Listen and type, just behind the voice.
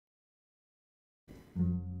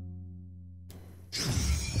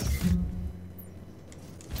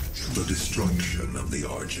The destruction of the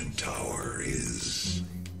Argent Tower is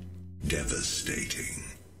devastating,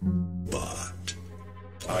 but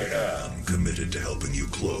I am committed to helping you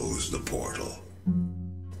close the portal.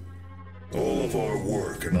 All of our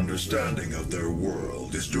work and understanding of their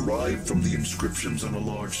world is derived from the inscriptions on a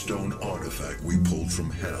large stone artifact we pulled from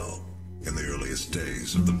Hell in the earliest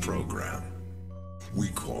days of the program. We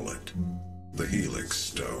call it the Helix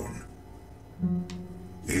Stone.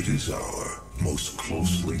 It is our most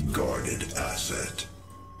closely guarded asset.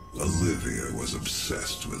 Olivia was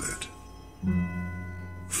obsessed with it.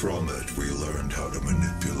 From it, we learned how to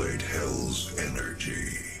manipulate Hell's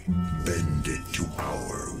energy, bend it to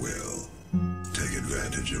our will, take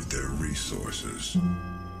advantage of their resources.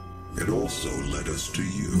 It also led us to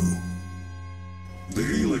you. The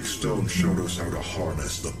Helix Stone showed us how to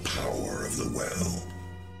harness the power of the well.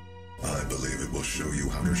 I believe it will show you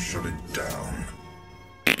how to shut it down.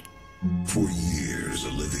 For years,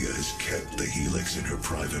 Olivia has kept the Helix in her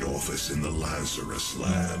private office in the Lazarus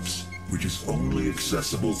Labs, which is only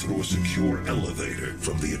accessible through a secure elevator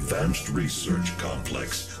from the Advanced Research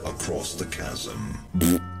Complex across the chasm.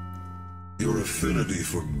 Your affinity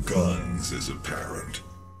for guns is apparent.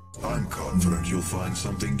 I'm confident you'll find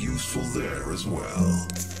something useful there as well.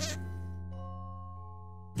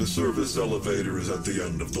 The service elevator is at the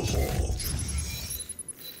end of the hall.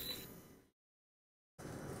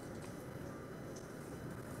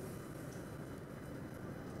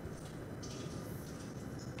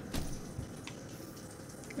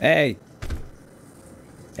 Hey.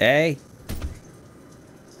 Hey.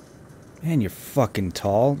 Man, you're fucking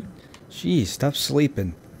tall. Jeez, stop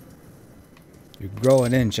sleeping. You grow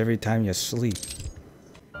an inch every time you sleep.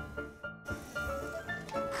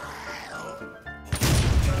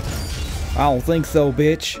 I don't think so,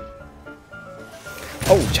 bitch.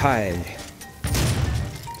 Oh, child.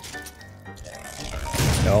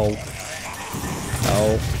 No.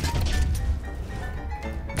 No.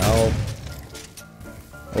 No.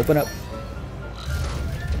 Open up.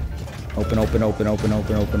 Open, open, open, open,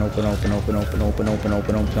 open, open, open, open, open, open, open, open,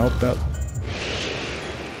 open, open, open up.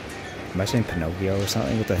 Am I saying Pinocchio or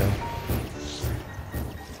something? What the hell?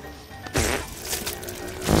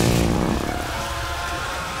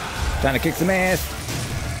 Trying to kick some ass.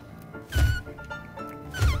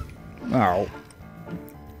 Oh.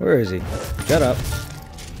 Where is he? Shut up.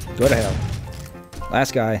 Go to hell.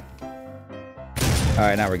 Last guy.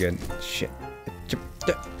 Alright, now we're good. Shit.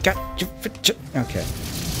 Okay.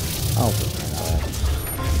 Oh,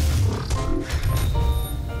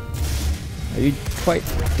 are you quite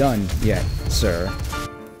done yet, sir?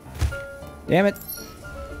 Damn it.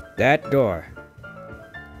 That door.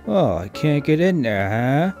 Oh, I can't get in there,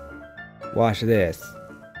 huh? Watch this.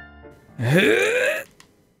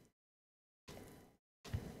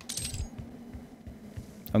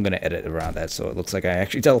 I'm gonna edit around that so it looks like I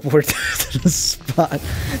actually teleported to the spot.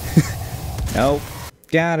 Nope.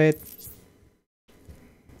 Got it.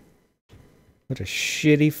 What a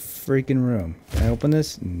shitty freaking room. Can I open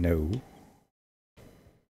this? No.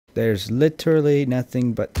 There's literally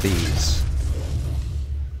nothing but these.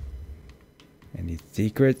 Any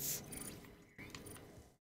secrets?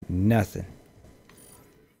 Nothing.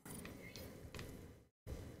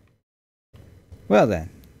 Well then.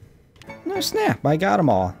 No snap, I got them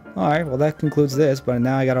all. Alright, well that concludes this, but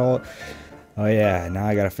now I gotta all... Oh yeah, now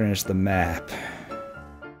I gotta finish the map.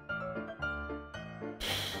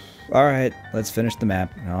 Alright, let's finish the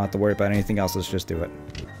map. I don't have to worry about anything else, let's just do it.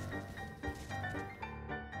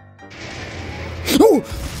 Oh!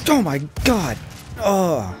 Oh my god!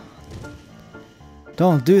 Oh!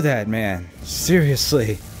 Don't do that, man.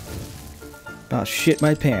 Seriously. About shit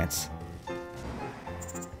my pants.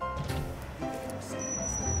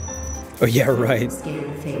 Oh yeah, right.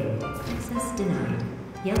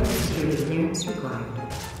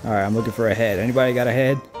 Alright, I'm looking for a head. Anybody got a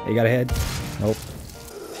head? You got a head? Nope.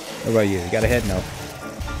 What about you? You got a head? No.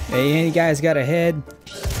 Hey, any guys got a head?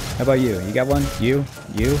 How about you? You got one? You?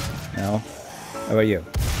 You? No. How about you?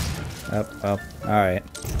 Up, up. Alright.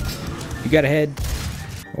 You got a head?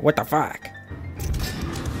 What the fuck?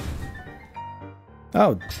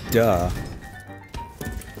 Oh, duh.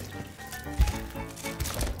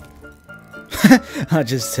 I'll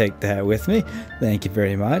just take that with me. Thank you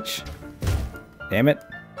very much. Damn it.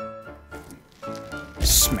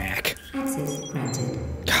 Smack.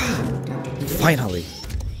 God, finally.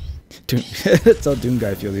 Doom, that's how Doom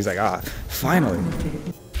Guy feels. He's like, ah, finally.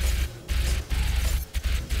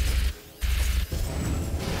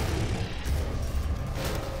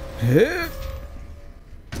 The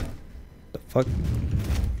fuck?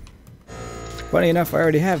 Funny enough, I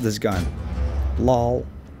already have this gun. Lol.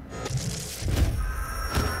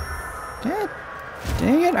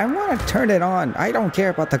 Dang it, I want to turn it on. I don't care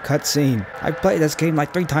about the cutscene. I've played this game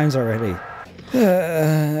like 3 times already.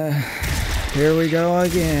 Here we go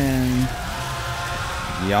again.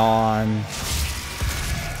 Yawn.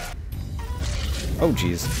 Oh,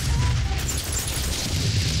 jeez.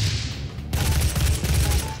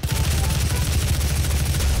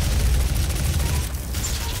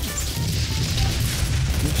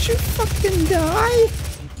 Did you fucking die?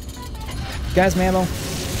 Guys, ammo.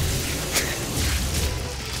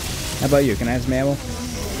 How about you? Can I have some ammo?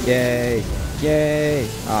 Yay. Yay.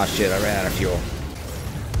 Oh shit, I ran out of fuel.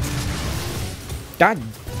 God.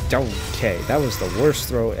 Okay, that was the worst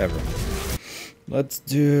throw ever. Let's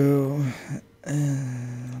do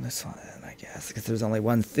this one, I guess, because there's only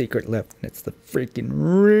one secret left, and it's the freaking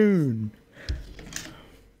rune.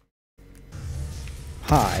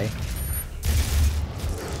 Hi.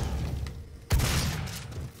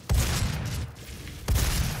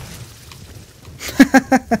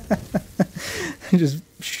 He just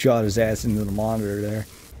shot his ass into the monitor there.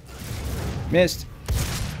 Missed.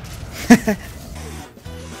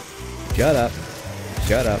 Shut up.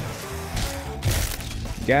 Shut up.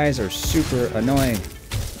 You guys are super annoying.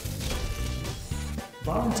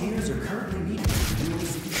 Volunteers are currently meeting.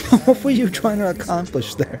 What were you trying to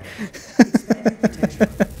accomplish there?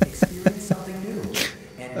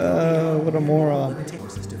 What a moron.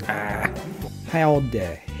 How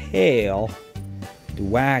the hell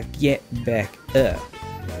do I get back up?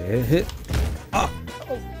 Oh,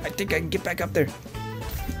 I think I can get back up there.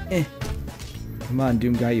 Come on,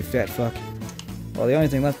 Doom Guy, you fat fuck. Well, the only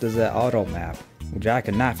thing left is that auto map, which I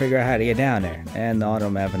could not figure out how to get down there. And the auto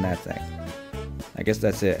map and that thing. I guess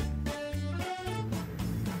that's it.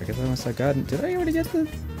 I guess I must have gotten... Did I already get the...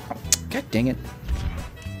 Oh, God dang it.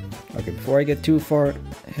 Okay, before I get too far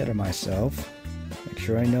ahead of myself, make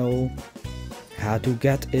sure I know how to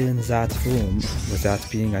get in that room without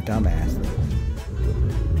being a dumbass.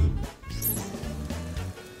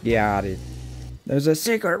 Got it. There's a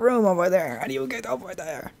secret room over there. How do you get over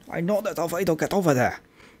there? I know there's a way to get over there.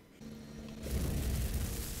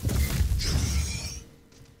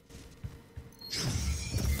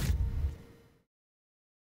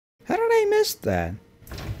 How did I miss that?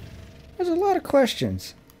 There's a lot of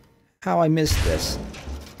questions. How I missed this.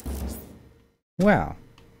 Wow.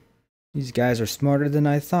 These guys are smarter than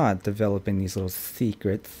I thought, developing these little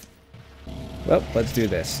secrets. Well, let's do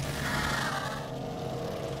this.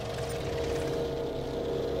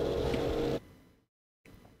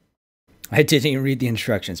 I didn't even read the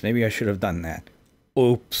instructions. Maybe I should have done that.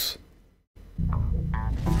 Oops.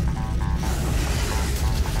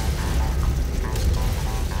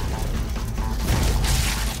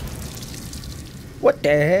 What the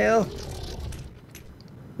hell?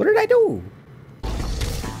 What did I do?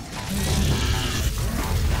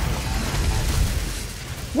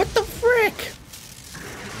 What the frick?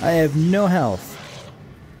 I have no health.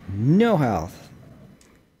 No health.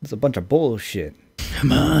 It's a bunch of bullshit.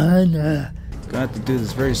 Come on. Gonna have to do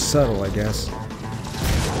this very subtle, I guess.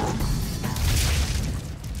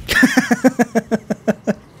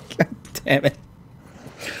 God damn it.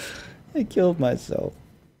 I killed myself.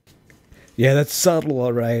 Yeah, that's subtle,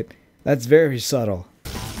 alright. That's very subtle.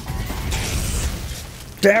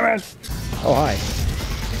 Damn it! Oh, hi.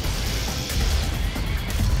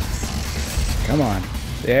 Come on.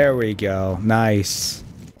 There we go. Nice.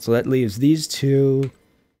 So that leaves these two.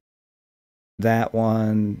 That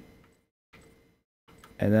one.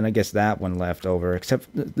 And then I guess that one left over. Except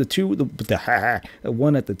the two, the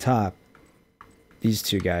one at the top. These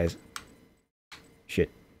two guys.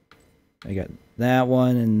 Shit. I got that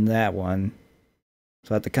one and that one.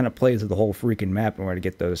 So I have to kind of play through the whole freaking map in order to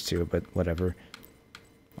get those two, but whatever.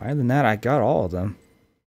 Other than that, I got all of them.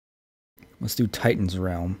 Let's do Titan's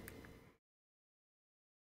Realm.